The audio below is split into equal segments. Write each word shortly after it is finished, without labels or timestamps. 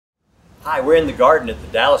Hi, we're in the garden at the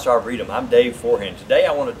Dallas Arboretum. I'm Dave Forehand. Today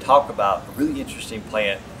I want to talk about a really interesting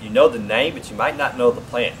plant. You know the name, but you might not know the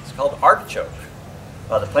plant. It's called artichoke.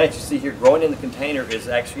 The plant you see here growing in the container is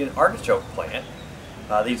actually an artichoke plant.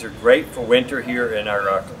 These are great for winter here in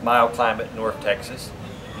our mild climate in North Texas.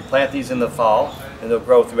 You plant these in the fall and they'll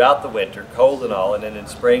grow throughout the winter, cold and all, and then in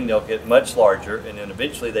spring they'll get much larger, and then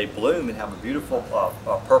eventually they bloom and have a beautiful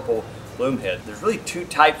purple bloom head. There's really two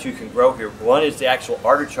types you can grow here. One is the actual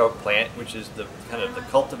artichoke plant, which is the kind of the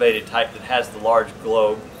cultivated type that has the large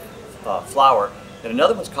globe flower, and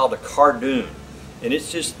another one's called a cardoon, and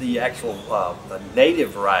it's just the actual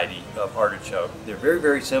native variety of artichoke. They're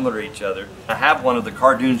very similar to each other. I have one of the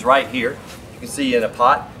cardoons right here. You can see in a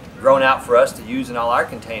pot grown out for us to use in all our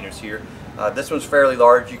containers here. This one's fairly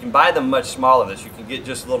large. You can buy them much smaller than this. You can get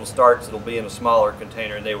just little starts that'll be in a smaller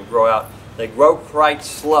container, and they will grow out. They grow quite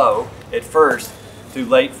slow at first through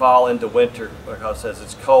late fall into winter, because as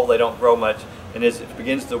it's cold they don't grow much, and as it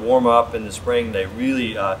begins to warm up in the spring they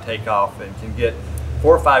really take off and can get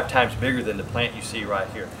 4 or 5 times bigger than the plant you see right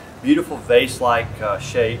here. Beautiful vase-like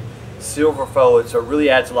shape, silver foliage, so it really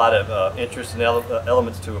adds a lot of interest and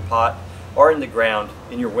elements to a pot or in the ground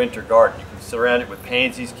in your winter garden. You can surround it with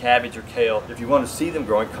pansies, cabbage, or kale. If you want to see them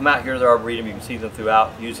growing, come out here to the Arboretum. You can see them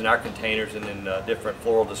throughout using our containers and in different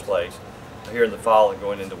floral displays here in the fall and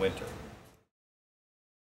going into winter.